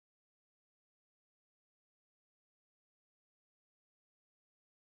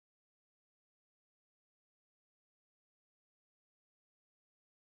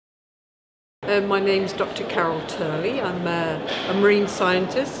My name's Dr. Carol Turley. I'm a marine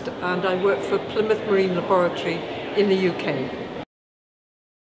scientist and I work for Plymouth Marine Laboratory in the UK.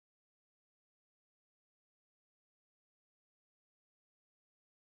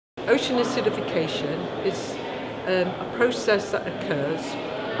 Ocean acidification is a process that occurs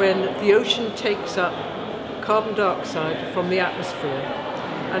when the ocean takes up carbon dioxide from the atmosphere,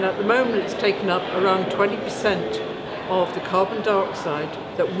 and at the moment it's taken up around 20% of the carbon dioxide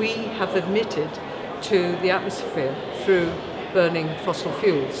that we have emitted to the atmosphere through burning fossil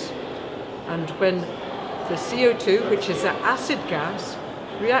fuels. And when the CO2, which is an acid gas,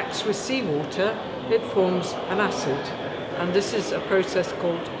 reacts with seawater, it forms an acid. And this is a process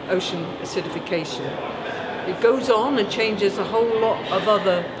called ocean acidification. It goes on and changes a whole lot of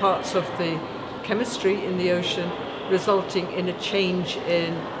other parts of the chemistry in the ocean, resulting in a change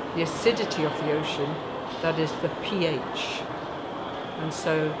in the acidity of the ocean, that is the pH. And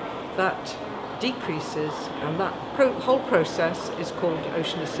so that decreases, and that whole process is called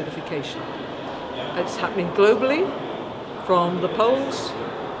ocean acidification. It's happening globally, from the poles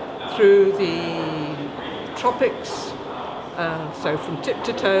through the tropics, so from tip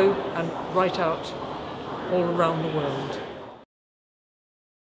to toe and right out all around the world.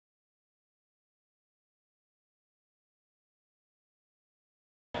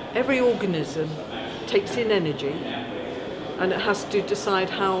 Every organism takes in energy and it has to decide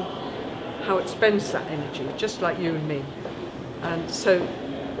how it spends that energy, just like you and me. And so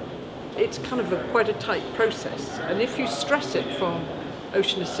it's kind of quite a tight process. And if you stress it from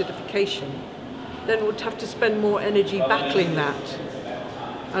ocean acidification, then it would have to spend more energy battling that.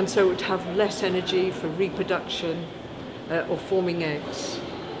 And so it would have less energy for reproduction or forming eggs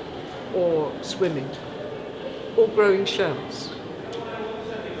or swimming or growing shells.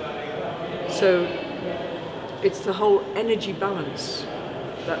 So it's the whole energy balance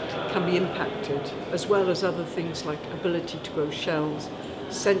that can be impacted, as well as other things like ability to grow shells,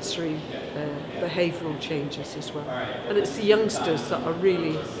 sensory behavioural changes as well. And it's the youngsters that are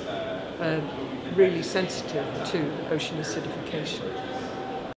really sensitive to ocean acidification.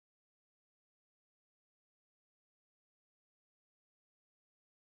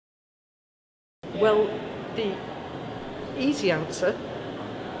 Well, the easy answer,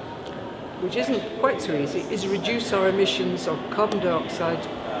 which isn't quite so easy, is reduce our emissions of carbon dioxide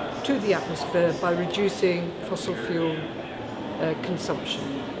to the atmosphere by reducing fossil fuel consumption.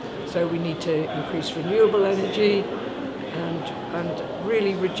 So we need to increase renewable energy and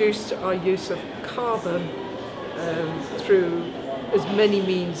really reduce our use of carbon through as many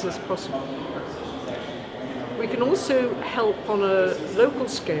means as possible. We can also help on a local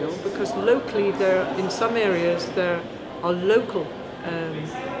scale, because locally in some areas there are local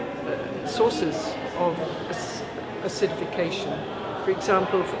sources of acidification. For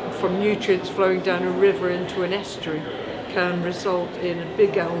example, from nutrients flowing down a river into an estuary can result in a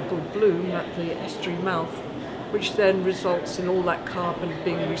big algal bloom at the estuary mouth, which then results in all that carbon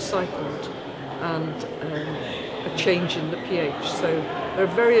being recycled and a change in the pH. So there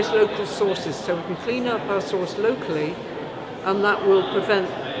are various local sources, so we can clean up our source locally, and that will prevent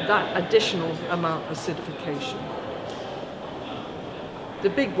that additional amount of acidification. The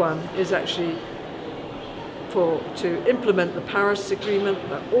big one is actually to implement the Paris Agreement,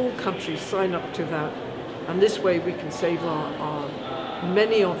 that all countries sign up to that, and this way we can save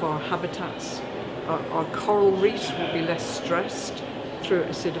many of our habitats. Our coral reefs will be less stressed through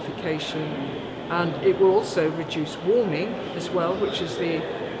acidification, and it will also reduce warming as well, which is the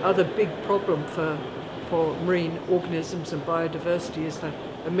other big problem for marine organisms and biodiversity, is the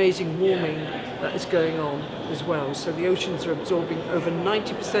amazing warming that is going on as well. So the oceans are absorbing over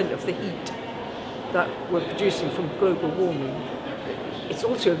 90% of the heat that we're producing from global warming. It's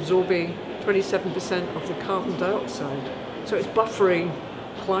also absorbing 27% of the carbon dioxide. So it's buffering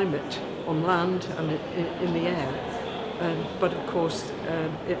climate on land and in the air. But of course,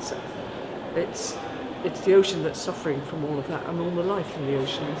 it's the ocean that's suffering from all of that, and all the life in the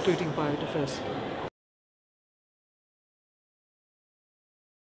ocean, including biodiversity.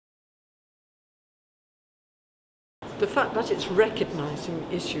 The fact that it's recognising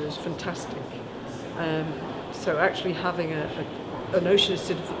the issue is fantastic. So actually having an ocean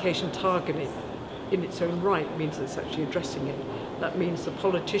acidification target in its own right means it's actually addressing it. That means the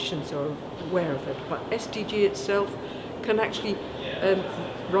politicians are aware of it. But SDG itself can actually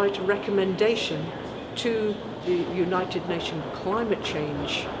write a recommendation to the United Nations climate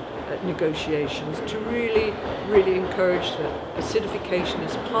change negotiations to really encourage that acidification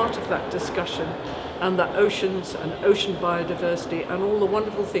is part of that discussion, and that oceans and ocean biodiversity and all the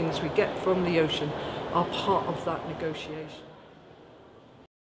wonderful things we get from the ocean are part of that negotiation.